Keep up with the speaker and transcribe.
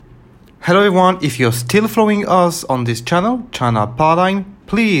Hello everyone, if you're still following us on this channel, China Paradigm,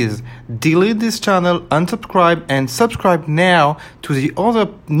 please delete this channel, unsubscribe and subscribe now to the other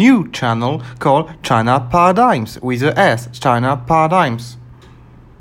new channel called China Paradigms with a S, China Paradigms.